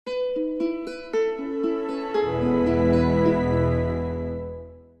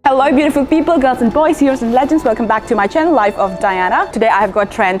Hello beautiful people, girls and boys, heroes and legends, welcome back to my channel, Life of Diana. Today I have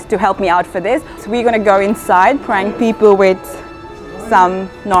got Trent to help me out for this. So we're gonna go inside, prank people with some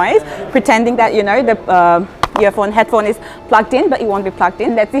noise, pretending that, you know, the headphone is plugged in, but it won't be plugged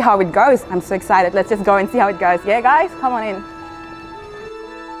in. Let's see how it goes. I'm so excited. Let's just go and see how it goes. Yeah guys, come on in.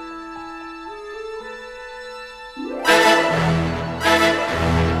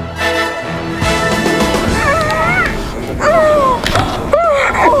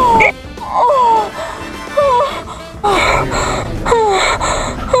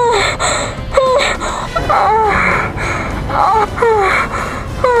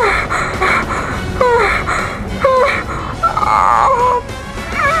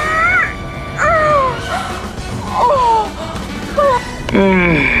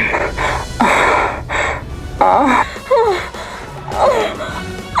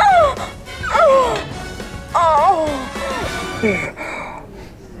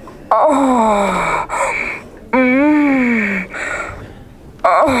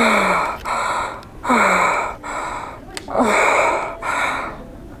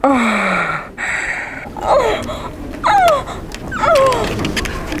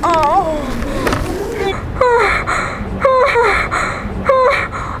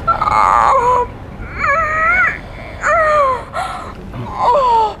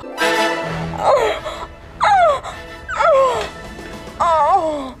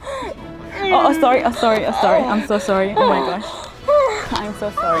 Sorry. I'm so sorry. Oh my gosh. I'm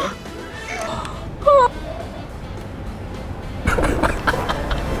so sorry.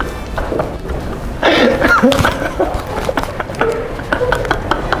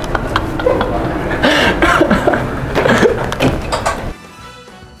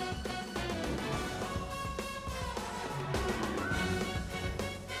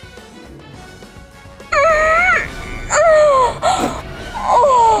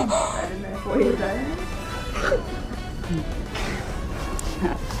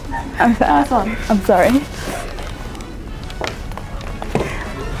 I'm sorry.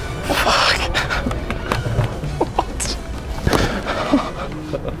 Fuck. What?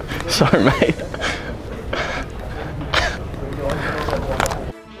 Sorry, mate.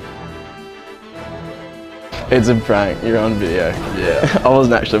 It's a prank. You're on video. Yeah. I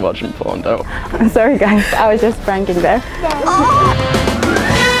wasn't actually watching porn, don't. I'm sorry, guys. I was just pranking there.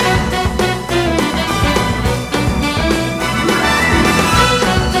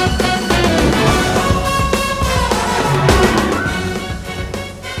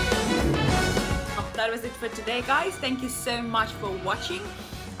 For today guys, thank you so much for watching.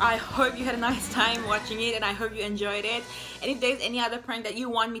 I hope you had a nice time watching it and I hope you enjoyed it. And if there's any other prank that you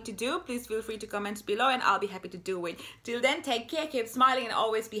want me to do, please feel free to comment below and I'll be happy to do it. Till then, take care, keep smiling and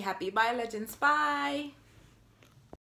always be happy. Bye legends, bye.